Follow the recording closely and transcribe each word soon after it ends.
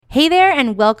Hey there,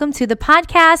 and welcome to the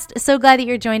podcast. So glad that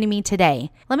you're joining me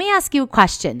today. Let me ask you a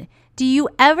question. Do you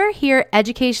ever hear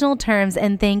educational terms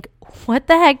and think, what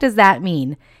the heck does that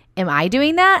mean? Am I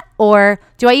doing that? Or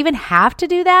do I even have to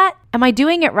do that? Am I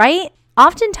doing it right?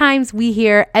 Oftentimes we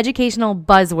hear educational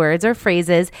buzzwords or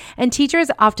phrases, and teachers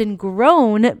often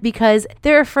groan because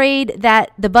they're afraid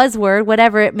that the buzzword,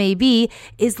 whatever it may be,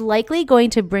 is likely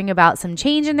going to bring about some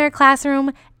change in their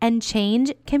classroom, and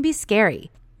change can be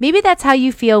scary. Maybe that's how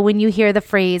you feel when you hear the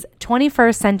phrase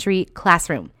 21st century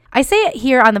classroom. I say it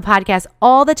here on the podcast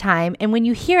all the time, and when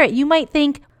you hear it, you might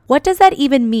think, what does that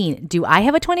even mean? Do I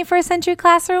have a 21st century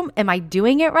classroom? Am I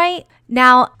doing it right?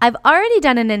 Now, I've already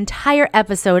done an entire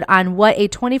episode on what a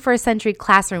 21st century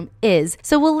classroom is,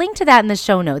 so we'll link to that in the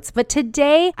show notes. But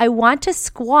today, I want to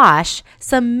squash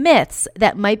some myths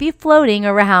that might be floating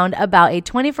around about a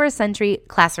 21st century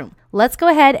classroom. Let's go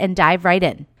ahead and dive right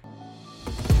in.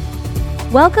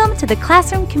 Welcome to the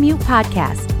Classroom Commute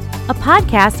Podcast, a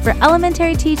podcast for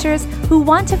elementary teachers who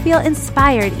want to feel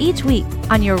inspired each week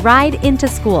on your ride into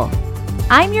school.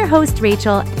 I'm your host,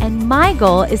 Rachel, and my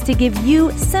goal is to give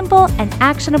you simple and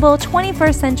actionable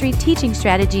 21st century teaching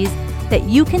strategies that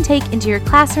you can take into your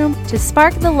classroom to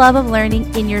spark the love of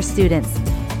learning in your students.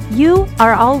 You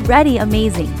are already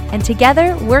amazing, and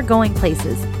together we're going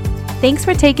places. Thanks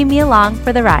for taking me along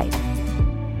for the ride.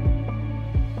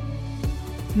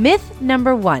 Myth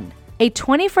number 1, a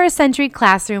 21st century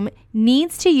classroom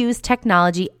needs to use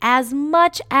technology as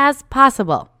much as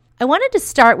possible. I wanted to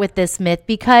start with this myth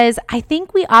because I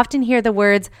think we often hear the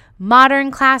words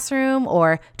modern classroom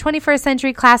or 21st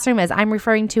century classroom as I'm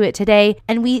referring to it today,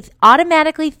 and we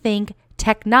automatically think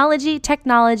technology.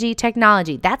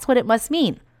 That's what it must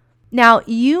mean. Now,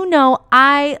 you know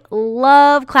I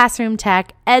love classroom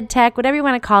tech, ed tech, whatever you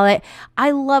want to call it.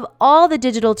 I love all the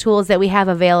digital tools that we have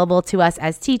available to us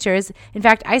as teachers. In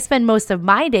fact, I spend most of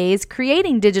my days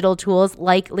creating digital tools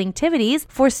like Linktivities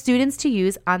for students to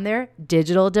use on their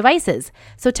digital devices.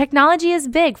 So technology is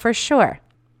big for sure.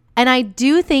 And I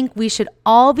do think we should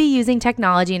all be using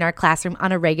technology in our classroom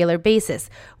on a regular basis.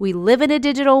 We live in a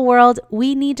digital world.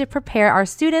 We need to prepare our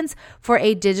students for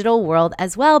a digital world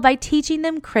as well by teaching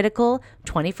them critical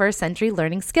 21st century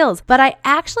learning skills. But I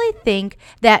actually think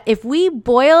that if we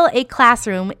boil a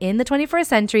classroom in the 21st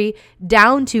century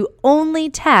down to only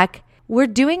tech, we're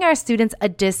doing our students a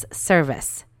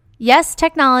disservice. Yes,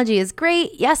 technology is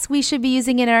great. Yes, we should be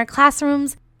using it in our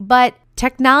classrooms, but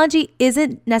technology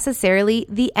isn't necessarily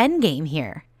the end game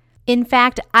here. In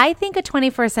fact, I think a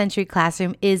 21st century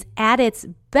classroom is at its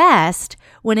best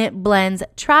when it blends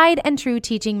tried and true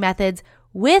teaching methods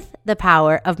with the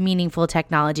power of meaningful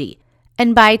technology.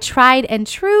 And by tried and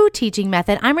true teaching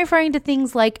method, I'm referring to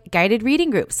things like guided reading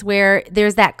groups where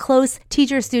there's that close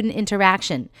teacher-student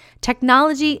interaction.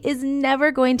 Technology is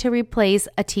never going to replace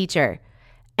a teacher,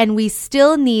 and we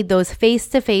still need those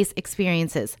face-to-face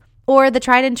experiences. Or the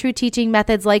tried and true teaching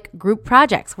methods like group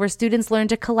projects where students learn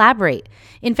to collaborate.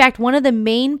 In fact, one of the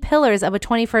main pillars of a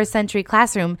 21st century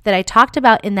classroom that I talked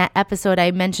about in that episode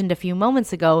I mentioned a few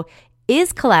moments ago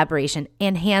is collaboration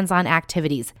and hands-on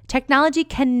activities. Technology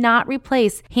cannot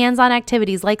replace hands-on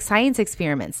activities like science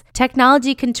experiments.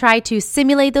 Technology can try to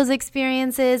simulate those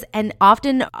experiences and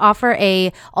often offer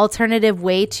an alternative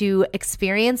way to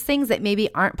experience things that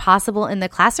maybe aren't possible in the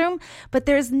classroom, but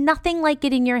there's nothing like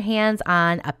getting your hands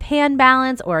on a pan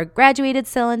balance or a graduated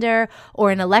cylinder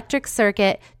or an electric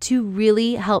circuit to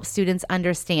really help students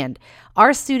understand.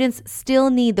 Our students still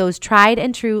need those tried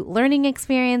and true learning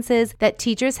experiences that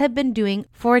teachers have been doing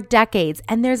for decades.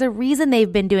 And there's a reason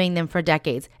they've been doing them for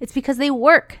decades. It's because they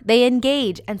work, they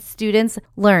engage, and students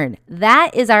learn.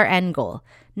 That is our end goal.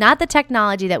 Not the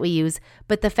technology that we use,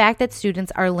 but the fact that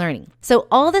students are learning. So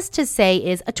all this to say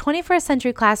is a 21st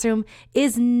century classroom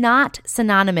is not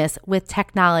synonymous with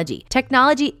technology.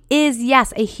 Technology is,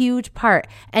 yes, a huge part,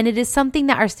 and it is something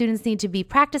that our students need to be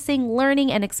practicing,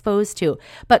 learning, and exposed to.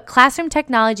 But classroom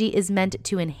technology is meant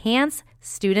to enhance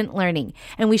student learning,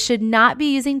 and we should not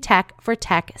be using tech for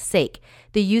tech's sake.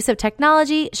 The use of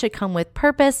technology should come with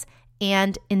purpose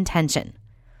and intention.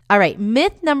 All right,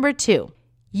 myth number 2.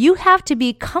 You have to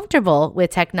be comfortable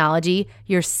with technology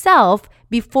yourself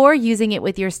before using it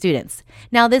with your students.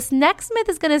 Now, this next myth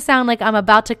is going to sound like I'm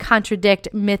about to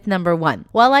contradict myth number 1.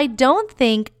 While I don't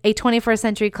think a 21st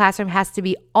century classroom has to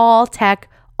be all tech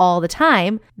all the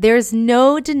time, there's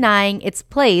no denying its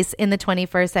place in the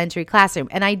 21st century classroom.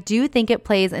 And I do think it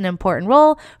plays an important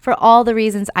role for all the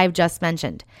reasons I've just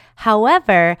mentioned.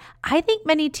 However, I think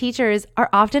many teachers are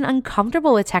often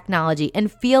uncomfortable with technology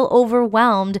and feel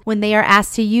overwhelmed when they are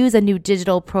asked to use a new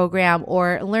digital program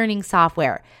or learning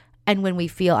software. And when we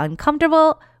feel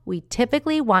uncomfortable, we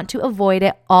typically want to avoid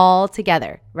it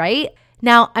altogether, right?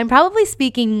 Now, I'm probably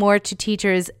speaking more to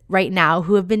teachers right now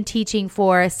who have been teaching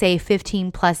for, say,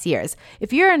 15 plus years.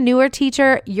 If you're a newer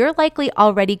teacher, you're likely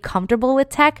already comfortable with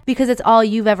tech because it's all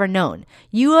you've ever known.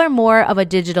 You are more of a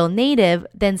digital native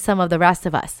than some of the rest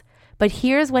of us. But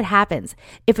here's what happens.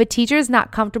 If a teacher is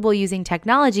not comfortable using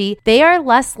technology, they are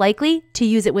less likely to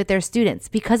use it with their students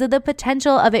because of the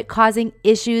potential of it causing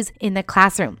issues in the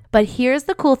classroom. But here's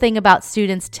the cool thing about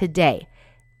students today.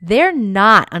 They're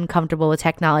not uncomfortable with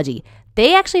technology.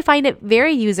 They actually find it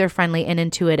very user-friendly and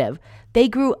intuitive. They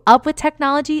grew up with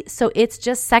technology, so it's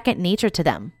just second nature to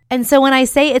them. And so when I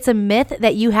say it's a myth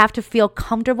that you have to feel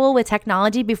comfortable with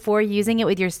technology before using it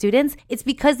with your students, it's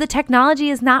because the technology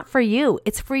is not for you.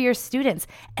 It's for your students.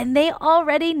 And they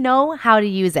already know how to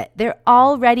use it. They're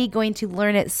already going to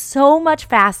learn it so much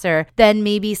faster than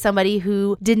maybe somebody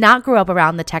who did not grow up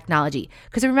around the technology.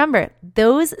 Because remember,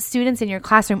 those students in your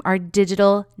classroom are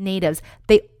digital natives.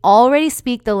 They already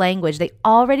speak the language. They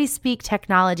already speak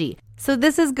technology. So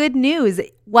this is good news.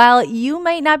 While you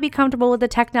might not be comfortable with the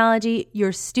technology,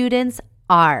 your students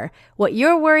are. What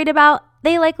you're worried about,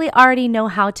 they likely already know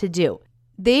how to do.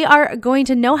 They are going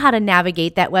to know how to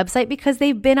navigate that website because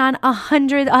they've been on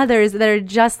 100 others that are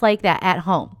just like that at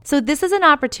home. So this is an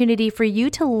opportunity for you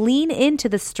to lean into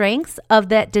the strengths of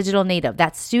that digital native,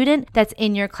 that student that's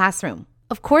in your classroom.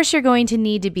 Of course, you're going to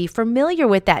need to be familiar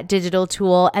with that digital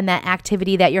tool and that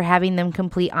activity that you're having them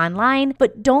complete online,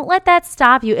 but don't let that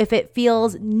stop you if it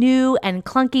feels new and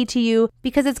clunky to you,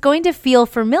 because it's going to feel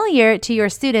familiar to your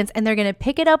students and they're going to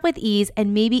pick it up with ease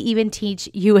and maybe even teach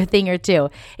you a thing or two.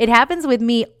 It happens with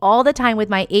me all the time with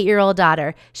my 8-year-old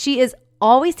daughter. She is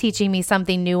always teaching me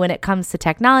something new when it comes to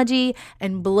technology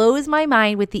and blows my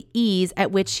mind with the ease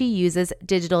at which she uses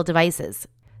digital devices.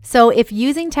 So if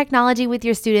using technology with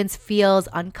your students feels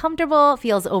uncomfortable,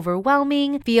 feels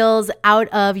overwhelming, feels out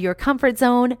of your comfort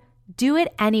zone, do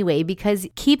it anyway, because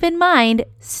keep in mind,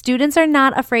 students are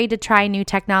not afraid to try new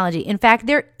technology. In fact,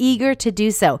 they're eager to do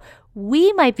so.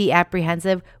 We might be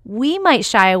apprehensive. We might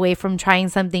shy away from trying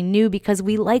something new because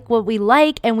we like what we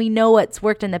like and we know what's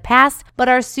worked in the past. But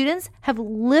our students have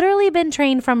literally been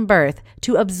trained from birth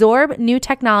to absorb new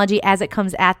technology as it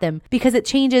comes at them because it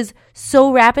changes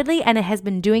so rapidly and it has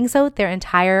been doing so their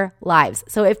entire lives.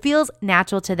 So it feels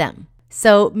natural to them.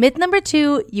 So myth number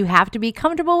 2, you have to be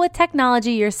comfortable with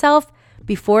technology yourself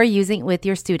before using it with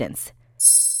your students.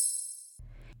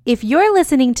 If you're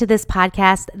listening to this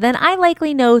podcast, then I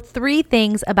likely know 3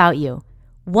 things about you.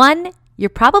 1, you're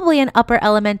probably an upper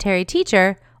elementary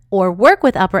teacher or work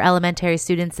with upper elementary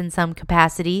students in some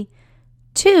capacity.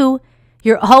 2,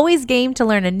 you're always game to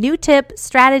learn a new tip,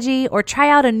 strategy, or try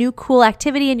out a new cool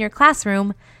activity in your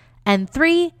classroom. And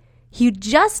 3, you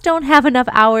just don't have enough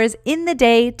hours in the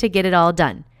day to get it all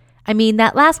done. I mean,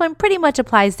 that last one pretty much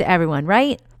applies to everyone,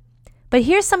 right? But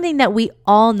here's something that we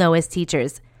all know as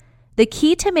teachers. The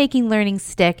key to making learning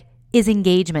stick is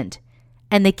engagement.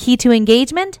 And the key to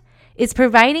engagement is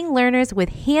providing learners with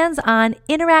hands-on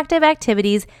interactive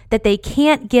activities that they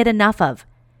can't get enough of.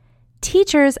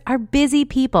 Teachers are busy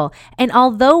people, and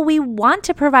although we want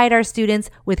to provide our students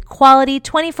with quality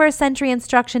 21st century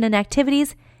instruction and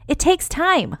activities, it takes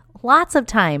time, lots of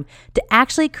time, to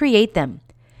actually create them.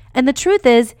 And the truth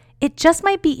is, it just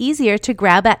might be easier to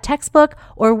grab that textbook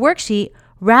or worksheet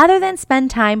rather than spend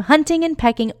time hunting and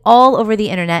pecking all over the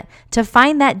internet to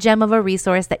find that gem of a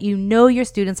resource that you know your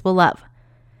students will love.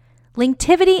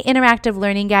 Linktivity interactive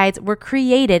learning guides were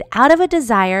created out of a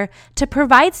desire to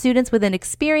provide students with an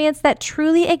experience that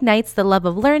truly ignites the love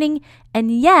of learning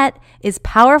and yet is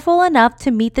powerful enough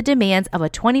to meet the demands of a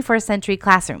 21st century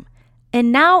classroom.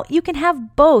 And now you can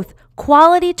have both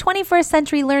quality 21st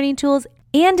century learning tools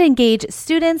and engage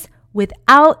students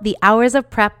without the hours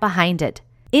of prep behind it.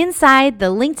 Inside the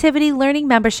Linktivity Learning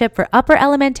Membership for upper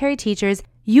elementary teachers,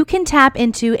 you can tap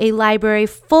into a library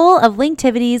full of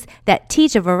Linktivities that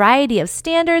teach a variety of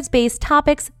standards-based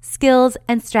topics, skills,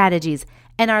 and strategies.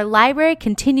 And our library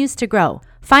continues to grow.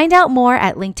 Find out more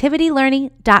at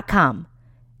linktivitylearning.com.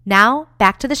 Now,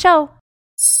 back to the show.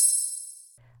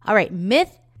 All right,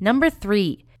 myth number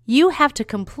 3. You have to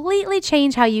completely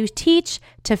change how you teach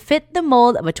to fit the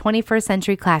mold of a 21st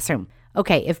century classroom.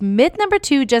 Okay, if myth number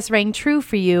 2 just rang true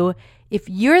for you, if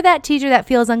you're that teacher that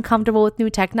feels uncomfortable with new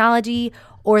technology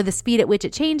or the speed at which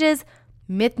it changes,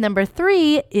 myth number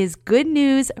 3 is good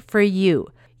news for you.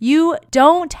 You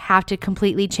don't have to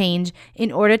completely change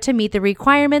in order to meet the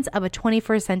requirements of a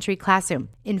 21st century classroom.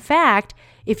 In fact,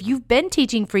 if you've been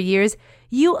teaching for years,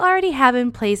 you already have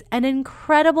in place an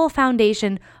incredible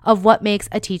foundation of what makes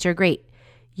a teacher great.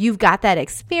 You've got that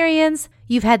experience.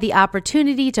 You've had the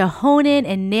opportunity to hone in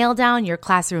and nail down your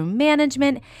classroom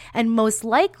management, and most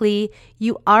likely,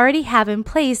 you already have in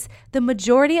place the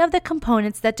majority of the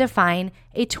components that define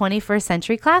a 21st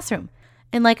century classroom.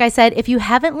 And like I said, if you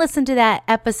haven't listened to that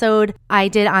episode I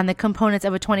did on the components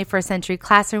of a 21st century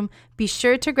classroom, be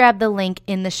sure to grab the link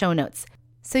in the show notes.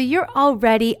 So you're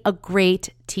already a great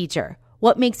teacher.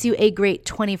 What makes you a great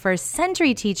 21st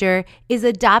century teacher is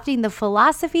adopting the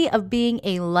philosophy of being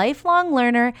a lifelong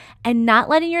learner and not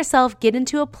letting yourself get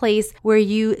into a place where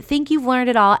you think you've learned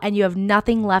it all and you have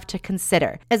nothing left to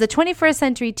consider. As a 21st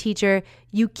century teacher,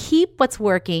 you keep what's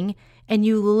working and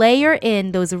you layer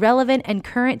in those relevant and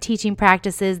current teaching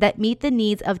practices that meet the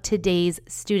needs of today's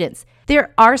students.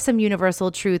 There are some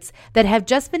universal truths that have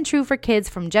just been true for kids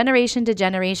from generation to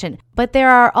generation, but there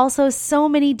are also so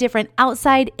many different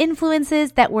outside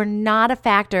influences that were not a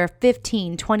factor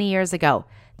 15, 20 years ago.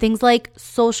 Things like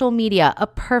social media, a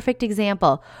perfect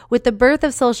example. With the birth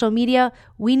of social media,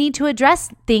 we need to address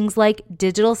things like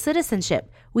digital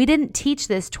citizenship. We didn't teach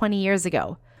this 20 years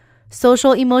ago.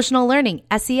 Social emotional learning,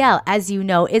 SEL, as you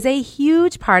know, is a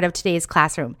huge part of today's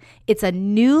classroom. It's a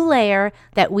new layer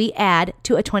that we add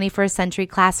to a 21st century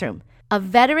classroom. A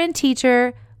veteran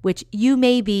teacher, which you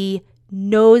may be,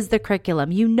 knows the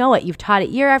curriculum. You know it. You've taught it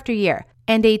year after year.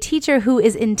 And a teacher who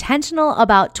is intentional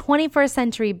about 21st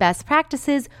century best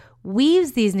practices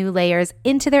weaves these new layers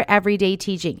into their everyday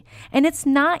teaching. And it's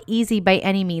not easy by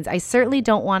any means. I certainly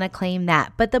don't want to claim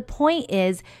that. But the point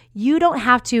is, you don't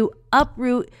have to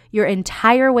uproot your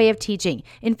entire way of teaching.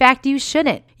 In fact, you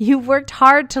shouldn't. You've worked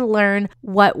hard to learn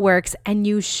what works, and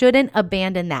you shouldn't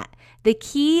abandon that. The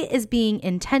key is being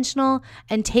intentional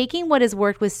and taking what has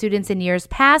worked with students in years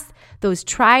past, those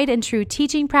tried and true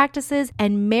teaching practices,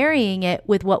 and marrying it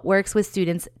with what works with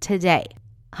students today.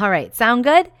 All right, sound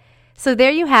good? So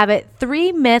there you have it,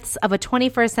 3 myths of a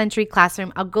 21st century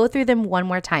classroom. I'll go through them one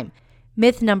more time.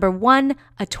 Myth number 1,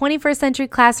 a 21st century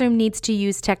classroom needs to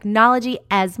use technology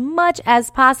as much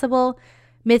as possible.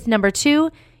 Myth number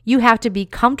 2, you have to be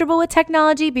comfortable with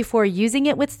technology before using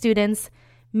it with students.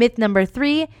 Myth number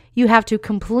 3, you have to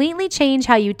completely change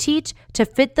how you teach to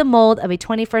fit the mold of a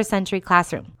 21st century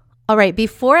classroom. All right,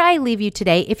 before I leave you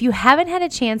today, if you haven't had a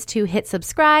chance to hit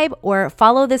subscribe or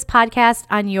follow this podcast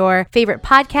on your favorite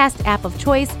podcast app of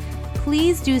choice,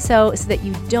 please do so that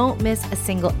you don't miss a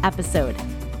single episode.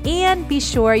 And be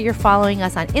sure you're following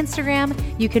us on Instagram.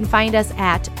 You can find us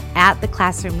at The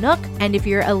Classroom Nook. And if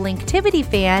you're a Linktivity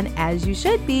fan, as you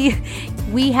should be,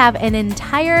 we have an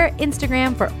entire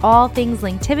Instagram for all things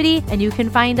Linktivity, and you can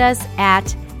find us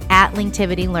at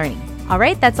Linktivity Learning. All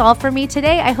right, that's all for me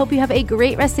today. I hope you have a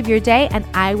great rest of your day, and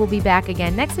I will be back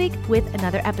again next week with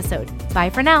another episode. Bye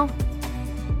for now.